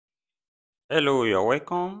Hello, you're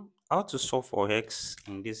welcome. How to solve for x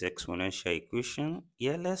in this exponential equation?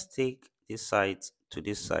 Here, let's take this side to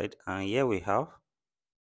this side, and here we have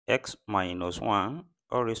x minus 1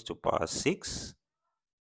 all raised to power 6,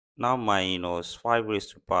 now minus 5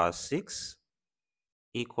 raised to power 6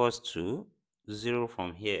 equals to 0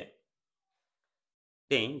 from here.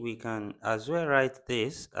 Then we can as well write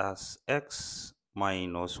this as x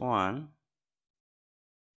minus 1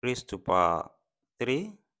 raised to power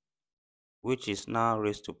 3, which is now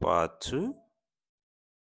raised to power 2.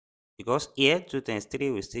 Because here 2 times 3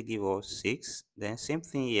 will still give us 6. Then same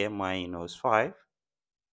thing here, minus 5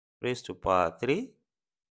 raised to power 3.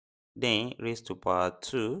 Then raised to power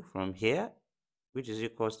 2 from here, which is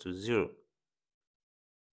equals to 0.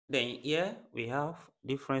 Then here we have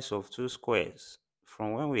difference of two squares.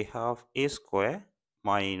 From when we have a square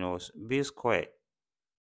minus b square.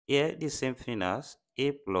 Here the same thing as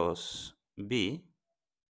a plus b.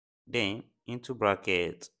 Then into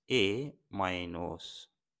bracket a minus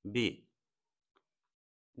b.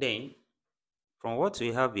 Then from what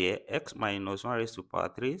we have here, x minus 1 raised to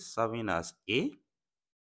power 3 serving as a.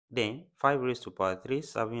 Then 5 raised to power 3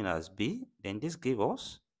 serving as b. Then this gives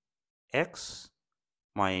us x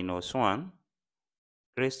minus 1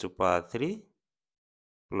 raised to power 3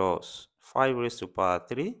 plus 5 raised to power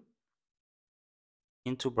 3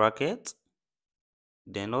 into bracket.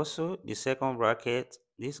 Then also the second bracket,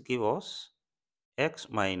 this gives us x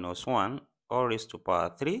minus 1 all raised to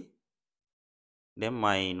power 3. Then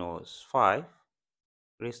minus 5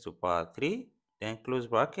 raised to power 3. Then close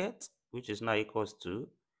bracket, which is now equals to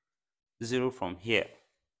 0 from here.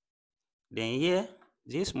 Then here,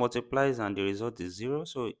 this multiplies and the result is 0.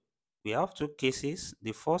 So we have two cases.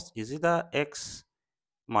 The first is either x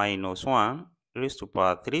minus 1 raised to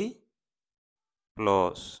power 3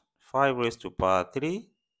 plus 5 raised to power 3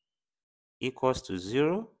 equals to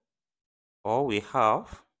 0. Or we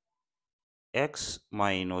have x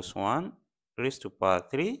minus 1 raised to power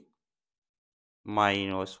 3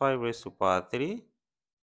 minus 5 raised to power 3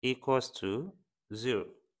 equals to 0.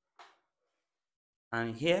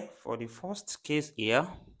 And here, for the first case here,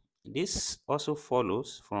 this also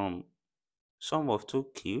follows from sum of 2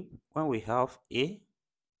 cube when we have a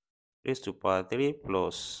raised to power 3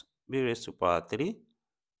 plus b raised to power 3.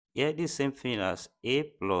 Here, the same thing as a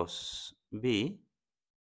plus b,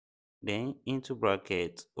 then into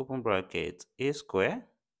bracket, open bracket, a square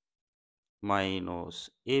minus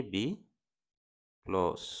ab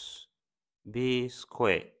plus b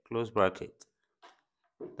square, close bracket.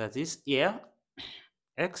 That is here,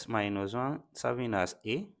 x minus 1 serving as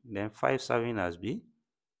a, then 5 serving as b.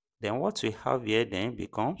 Then what we have here then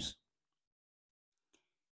becomes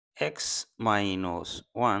x minus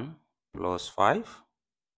 1 plus 5.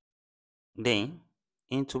 Then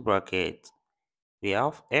into bracket, we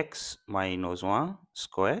have x minus 1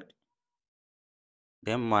 squared.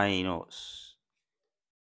 Then minus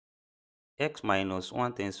x minus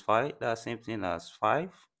 1 times 5. That's same thing as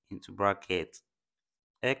 5 into bracket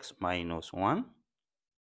x minus 1.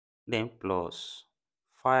 Then plus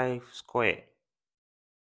 5 squared.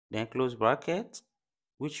 Then close bracket,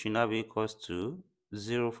 which should now be equals to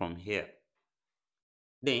 0 from here.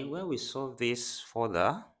 Then when we solve this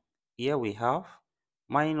further, here we have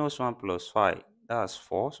minus 1 plus 5. That's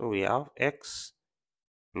 4. So we have x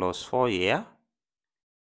plus 4 here.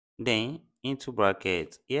 Then into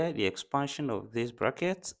bracket, here the expansion of this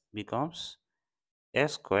bracket becomes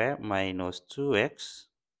x squared minus 2x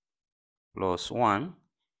plus 1.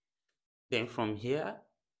 Then from here,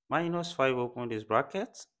 minus 5 open this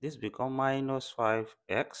bracket. This becomes minus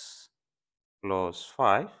 5x plus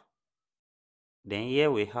 5. Then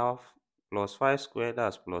here we have plus 5 squared,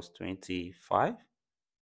 that's plus 25.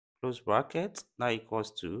 Close bracket, now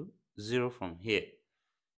equals to 0 from here.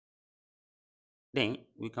 Then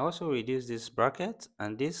we can also reduce this bracket,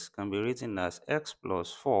 and this can be written as x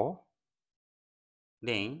plus 4.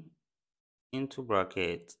 Then into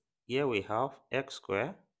bracket, here we have x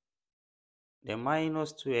squared. Then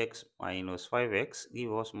minus 2x minus 5x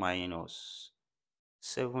give us minus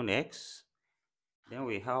 7x. Then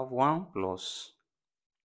we have 1 plus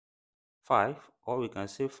 5, or we can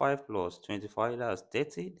say 5 plus 25, that's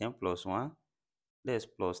 30. Then plus 1, that's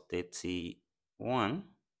plus 31.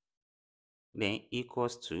 Then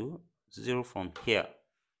equals to 0 from here.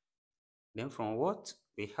 Then from what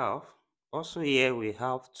we have, also here we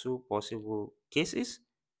have two possible cases.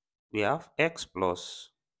 We have x plus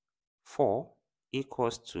 4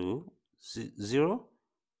 equals to 0,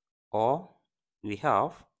 or we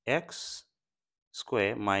have x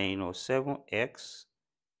squared minus 7x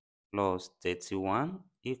plus 31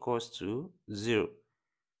 equals to 0.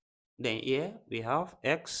 Then here we have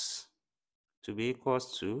x to be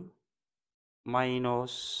equals to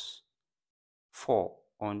minus 4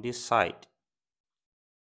 on this side.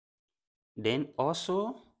 Then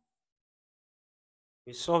also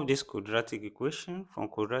we solve this quadratic equation from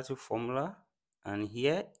quadratic formula, and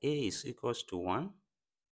here a is equals to 1,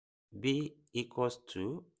 b equals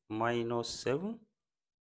to minus 7,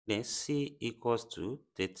 then c equals to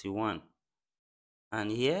 31.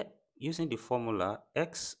 And here, using the formula,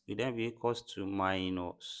 x will then be equals to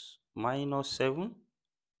minus 7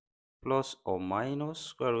 plus or minus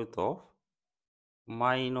square root of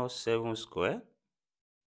minus 7 squared,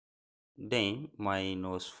 then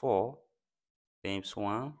minus 4 times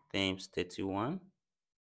 1 times 31,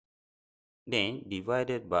 then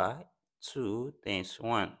divided by 2 times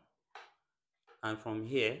 1. And from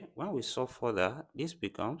here, when we solve further, this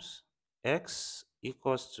becomes x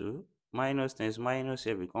equals to minus times minus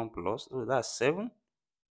here become plus, so that's 7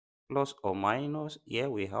 plus or minus, here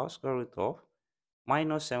we have square root of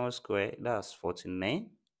minus 7 squared, that's 49.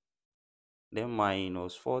 Then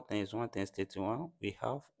minus 4 times 1 times 31, we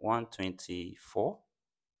have 124.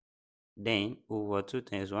 Then over 2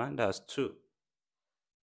 times 1, that's 2.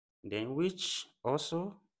 Then which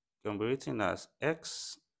also can be written as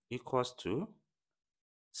x equals to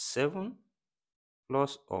 7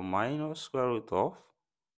 plus or minus square root of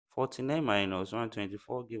 49 minus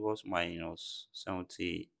 124 give us minus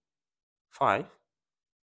 75.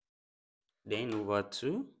 Then over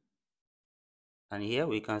 2. And here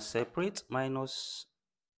we can separate minus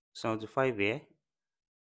 75 here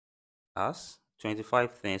as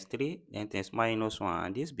 25 times 3, then times minus 1.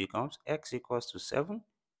 And this becomes x equals to 7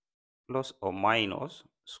 plus or minus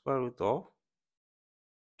square root of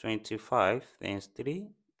 25 times 3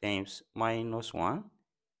 times minus 1,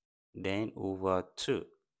 then over 2.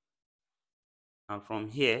 And from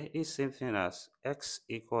here, it's same thing as x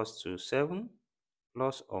equals to 7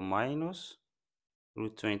 plus or minus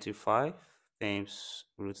root 25 times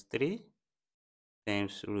root 3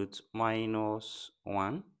 times root minus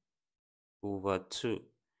 1 over 2.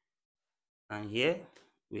 And here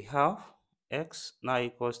we have x now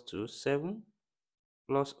equals to 7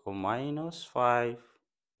 plus or minus 5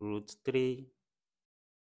 root 3,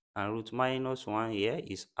 and root minus 1 here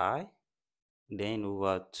is I, then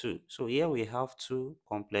over 2. So here we have two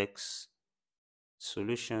complex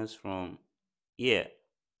solutions from here.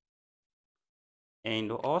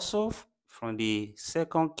 And also from the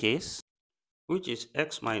second case, which is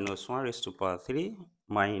x minus 1 raised to power 3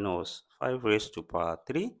 minus 5 raised to power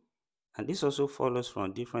 3. And this also follows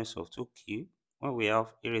from difference of 2 cubed, when we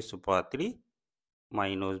have a raised to power 3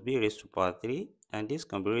 minus b raised to power 3. And this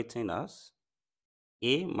can be written as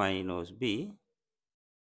a minus b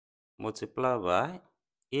multiplied by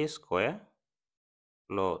a square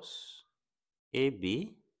plus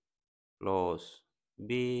ab plus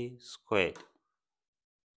b squared.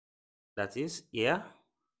 That is, here,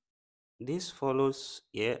 this follows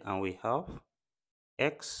here, and we have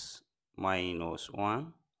x minus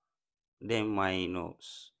 1, then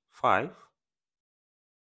minus 5,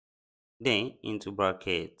 then into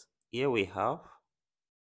bracket. Here we have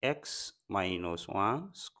x minus 1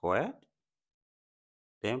 squared,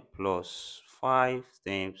 then plus 5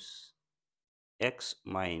 times x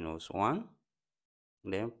minus 1,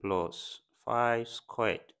 then plus 5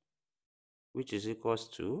 squared, which is equals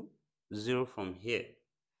to 0 from here.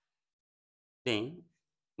 Then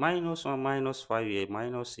minus 1 minus 5 here,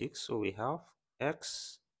 minus 6, so we have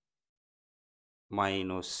x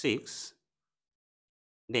minus 6,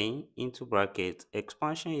 then into bracket.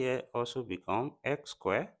 Expansion here also become x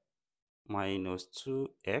squared minus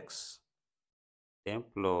 2x, then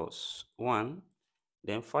plus 1,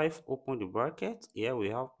 then 5 open the bracket. Here we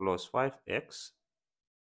have plus 5x,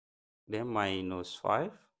 then minus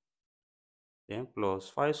 5, then plus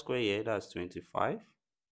 5 squared here, that's 25,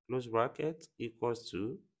 close bracket, equals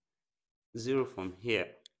to 0 from here.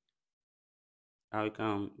 Now we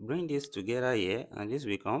can bring this together here, and this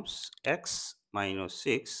becomes x minus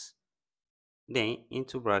 6, then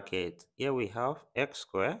into bracket. Here we have x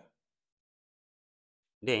squared,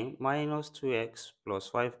 then minus 2x plus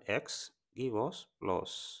 5x give us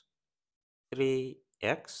plus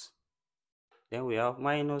 3x. Then we have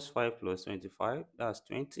minus 5 plus 25, that's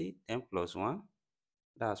 20, then plus 1,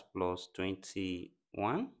 that's plus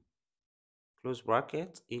 21, close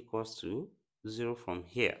bracket, equals to 0 from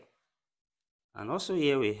here. And also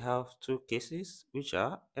here we have two cases, which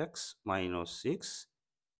are x minus 6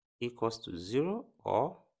 equals to 0,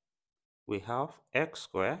 or we have x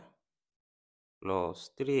squared plus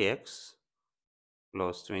 3x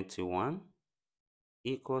plus 21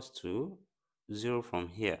 equals to 0 from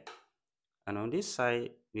here. And on this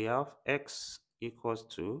side, we have x equals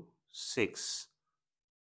to 6.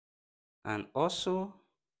 And also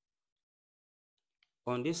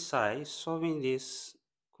on this side, solving this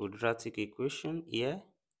quadratic equation here,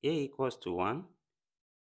 a equals to 1,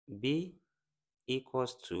 b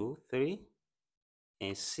equals to 3,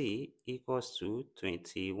 and c equals to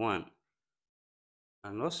 21.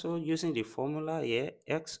 And also using the formula here,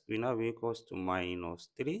 x will now be equals to minus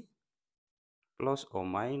 3 plus or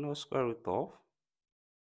minus square root of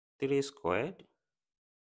 3 squared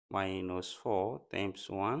minus 4 times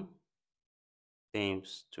 1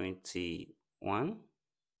 times 21,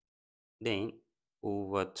 then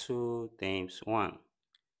over 2 times 1.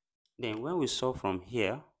 Then when we solve from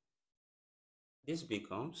here, this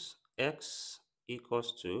becomes x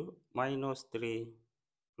equals to minus 3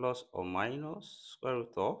 plus or minus square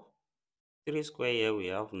root of 3 square here we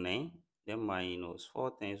have 9, then minus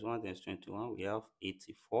 4 times 1 times 21 we have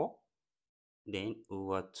 84, then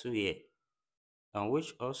over 2 here, and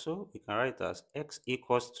which also we can write as x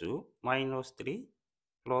equals to minus 3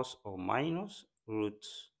 plus or minus root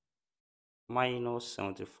minus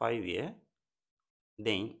 75 here,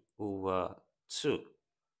 then over 2.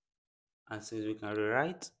 And since we can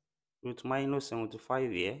rewrite root minus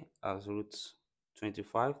 75 here as root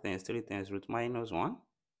 25 times 3 times root minus 1,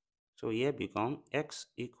 so here become x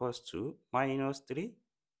equals to minus 3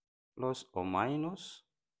 plus or minus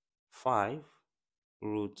 5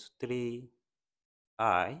 root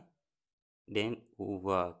 3i, then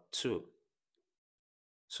over 2.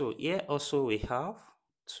 So here also we have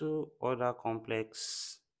two other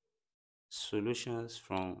complex solutions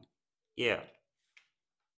from here.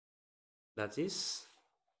 That is,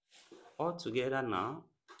 all together now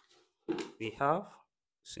we have,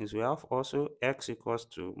 since we have also x equals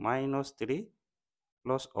to minus 3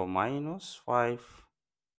 plus or minus 5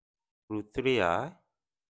 root 3i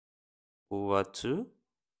over 2,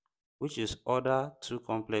 which is other two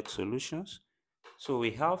complex solutions. So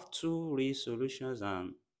we have two real solutions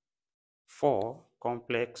and 4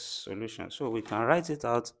 complex solutions. So we can write it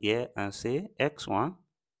out here and say x1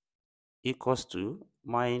 equals to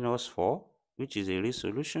minus 4, which is a real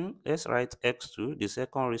solution. Let's write x2, the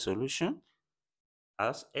second real solution,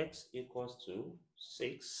 as x equals to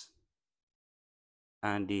 6.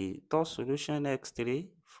 And the third solution, x3,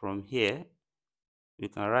 from here, we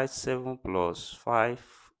can write 7 plus 5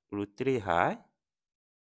 root 3i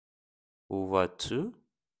over 2.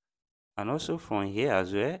 And also from here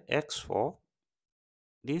as well, x4,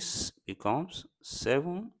 this becomes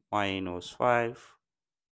 7 minus 5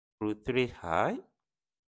 root 3i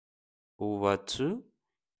over 2.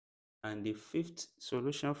 And the fifth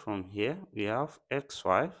solution from here, we have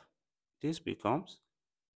x5. This becomes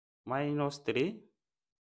minus 3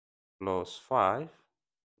 plus 5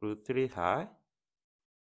 root 3i,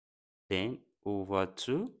 then over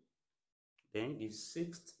 2. Then the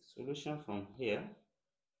sixth solution from here,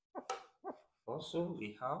 also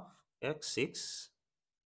we have x6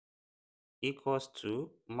 equals to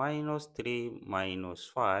minus 3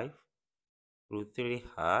 minus 5 root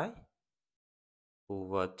 3i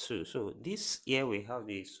over 2. So this here we have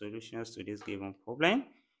the solutions to this given problem.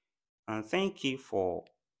 And thank you for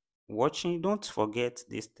watching. Don't forget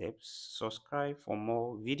these steps. Subscribe for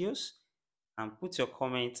more videos and put your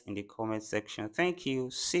comments in the comment section. Thank you.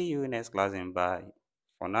 See you next class and bye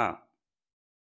for now.